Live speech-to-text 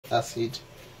acid.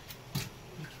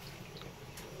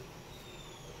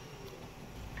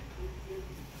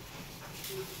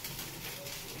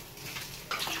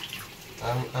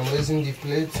 I'm raising the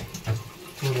plate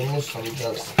to remove some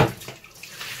dust.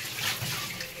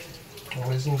 I'm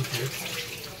raising the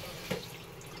plate.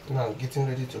 Now I'm getting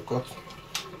ready to cut,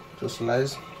 to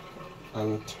slice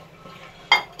and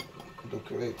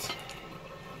decorate.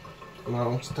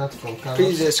 Now start from carrots.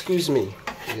 Please excuse me.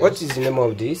 Yes. What is the name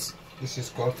of this? This is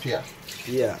called pear.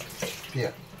 Pear.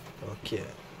 Pear. Okay.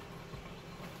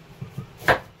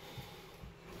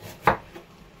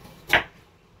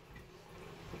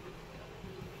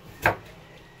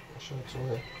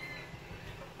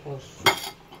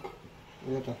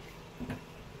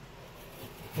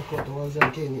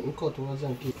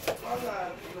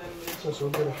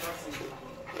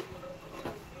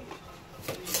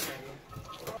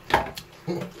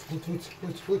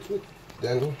 Wait.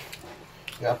 Then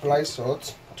you apply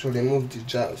salt to remove the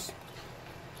germs,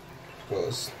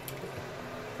 because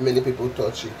many people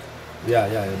touch it. Yeah,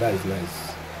 that is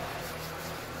nice.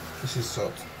 This is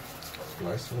salt.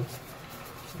 Apply salt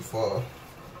before.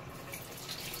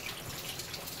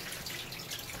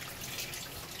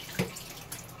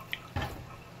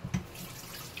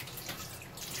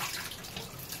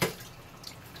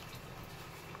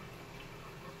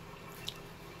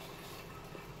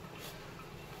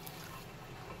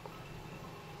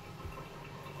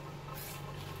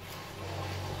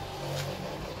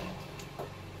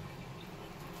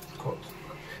 Cut.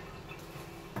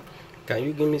 Can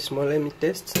you give me small? Let me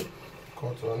test.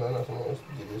 Cut.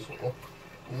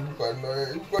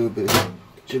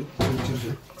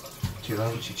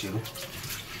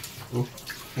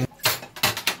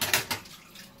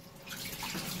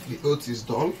 The oat is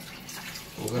done.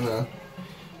 I'm gonna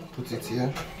put it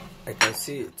here. I can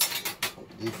see it.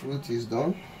 The fruit is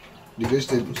done. The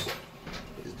vegetables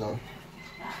is done.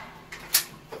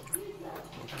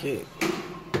 Okay.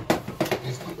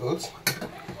 This is the oat.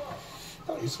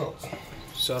 That is hot.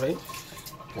 Sorry?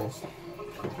 Yes.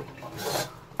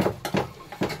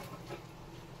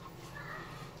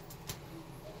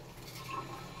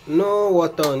 No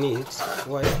water on it.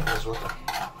 Why? There's water.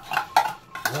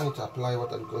 You don't need to apply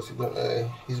water because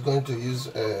he's going to use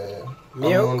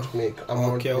milk?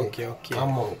 Almond milk. Okay.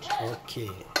 Almond. Okay.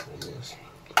 Yes.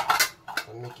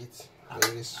 And make it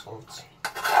very soft.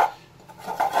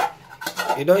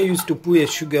 You don't use to put a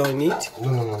sugar on it?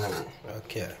 No.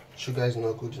 Okay. Sugar is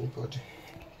not good in the body.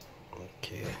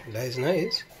 Okay, that is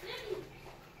nice.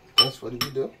 Thanks for the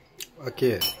video.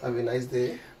 Okay. Have a nice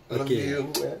day. Okay. Love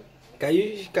you. Can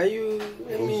you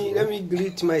let me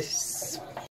greet my